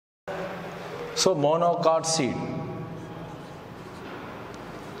So monocot seed.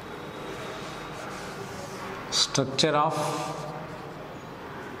 Structure of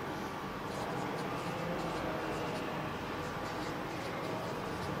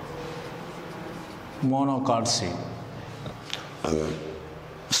monocot seed.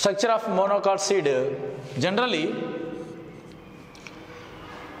 Structure of monocot seed, generally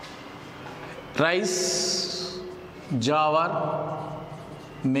rice, jawar,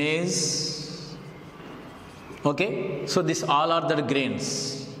 maize, okay, so these all are the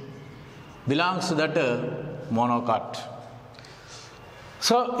grains belongs to that monocot.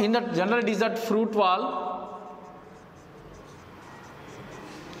 So in that generally it is that fruit wall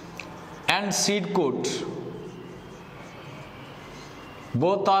and seed coat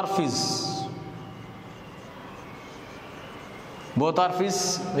both are fizz. Both are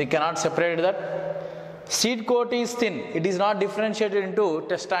fizz, we cannot separate that. Seed coat is thin, it is not differentiated into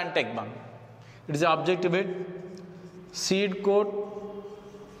testa and tegma. It is an objective bit. Seed coat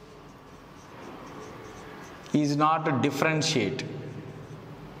is not differentiate.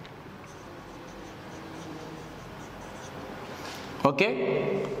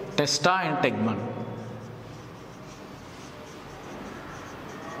 Okay, testa and tegma.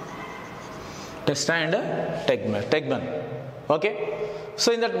 Testa and tegmen. Okay,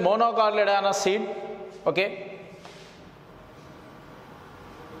 so in that monocotyledonous seed, okay,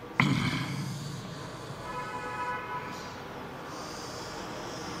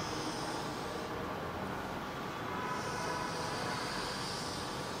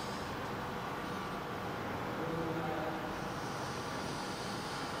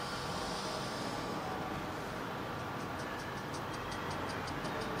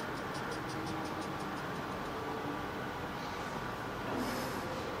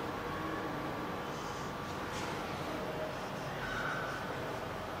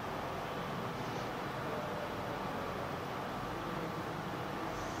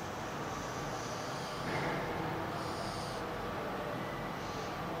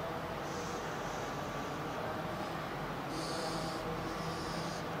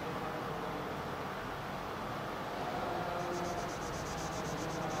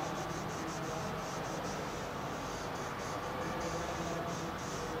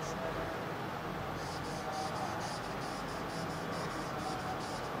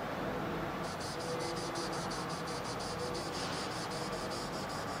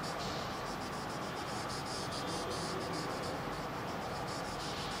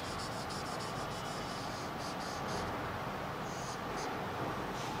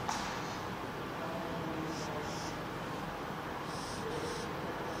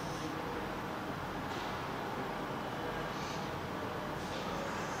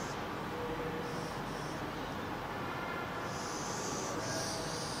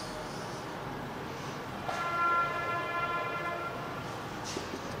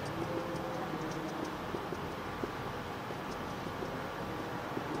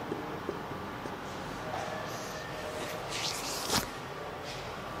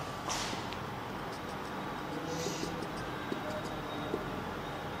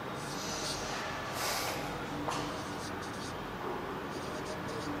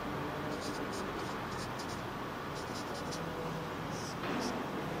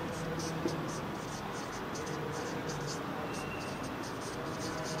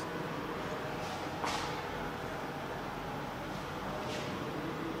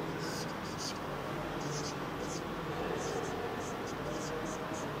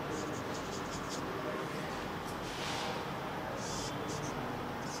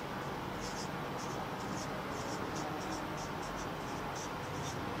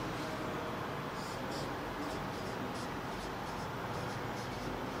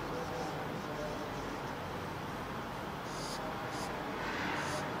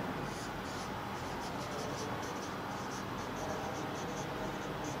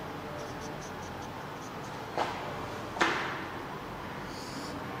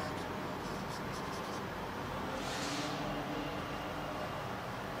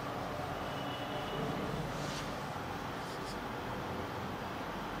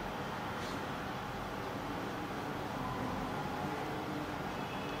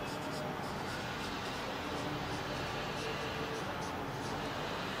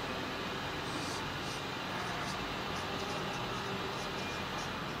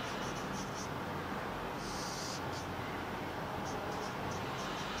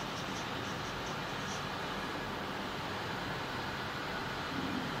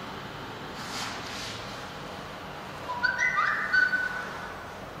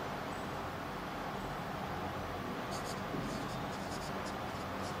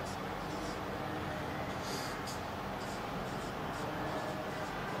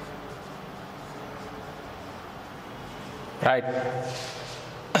 Right.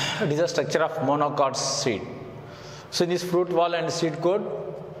 It is a structure of monocot seed. So in this fruit wall and seed coat,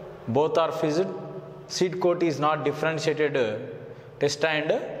 both are fused. Seed coat is not differentiated testa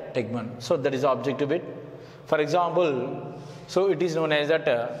and tegment. So that is the objective bit. For example, so it is known as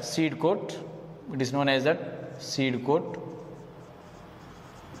that seed coat. It is known as that seed coat.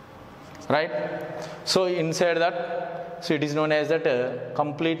 Right. So inside that, so it is known as that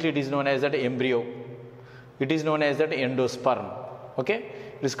completely it is known as that embryo. It is known as that endosperm. Okay.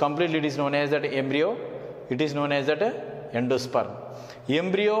 It is completely it is known as that embryo. It is known as that endosperm.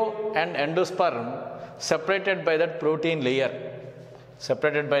 Embryo and endosperm separated by that protein layer.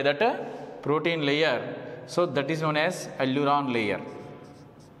 Separated by that protein layer. So that is known as alluron layer.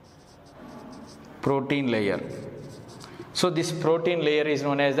 Protein layer. So this protein layer is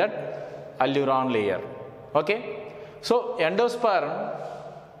known as that alluron layer. Okay. So endosperm,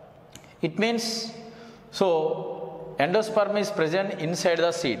 it means, so endosperm is present inside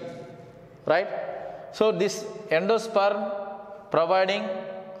the seed, right? So this endosperm providing,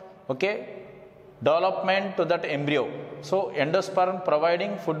 okay, development to that embryo. So endosperm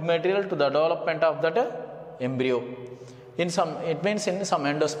providing food material to the development of that embryo. In some, it means in some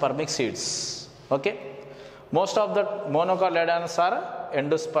endospermic seeds. Okay. Most of the monocotyledonous are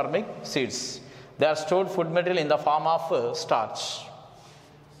endospermic seeds. They are stored food material in the form of starch.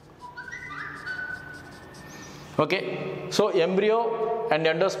 Okay. So embryo and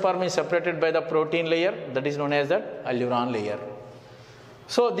endosperm is separated by the protein layer, that is known as that alluron layer.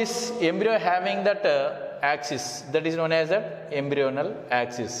 So this embryo having that axis, that is known as that embryonal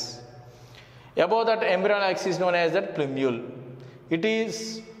axis. Above that embryonal axis is known as that plumule. It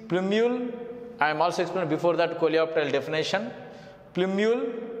is plumule. I am also explaining before that coleoptile definition.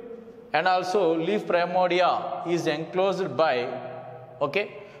 Plumule and also leaf primordia is enclosed by,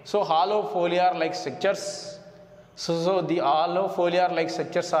 okay, so hollow foliar like structures. So the hollow foliar like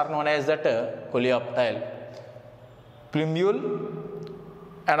structures are known as that coleoptile. Plumule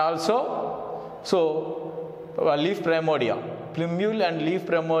and also so leaf primordia. Plumule and leaf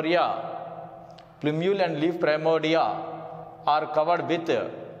primordia are covered with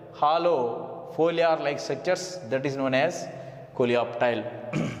hollow foliar like structures, that is known as coleoptile.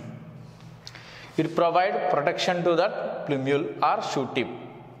 It provides protection to that plumule or shoot tip.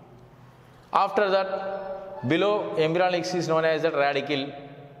 After that, below embryonal axis is known as the radicle.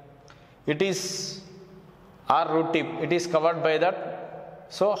 It is or root tip. It is covered by that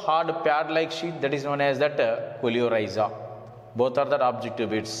so hard pad like sheet, that is known as that coleorhiza. Both are the objective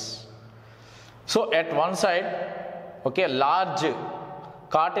bits. So at one side, okay, large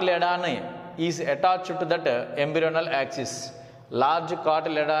cotyledon is attached to that embryonal axis. Large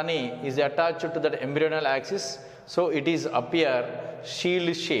cotyledon is attached to that embryonal axis. So it is appear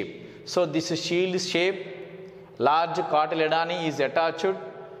shield shape. So this shield shape, large cotyledon is attached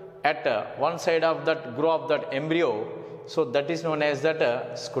at one side of that grow of that embryo. So that is known as that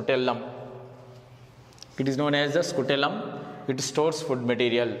scutellum. It is known as the scutellum. It stores food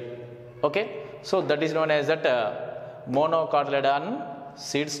material. Okay. So that is known as that monocotyledon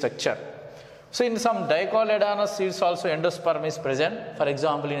seed structure. So in some dicotyledonous seeds also endosperm is present. For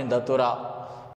example, in datura.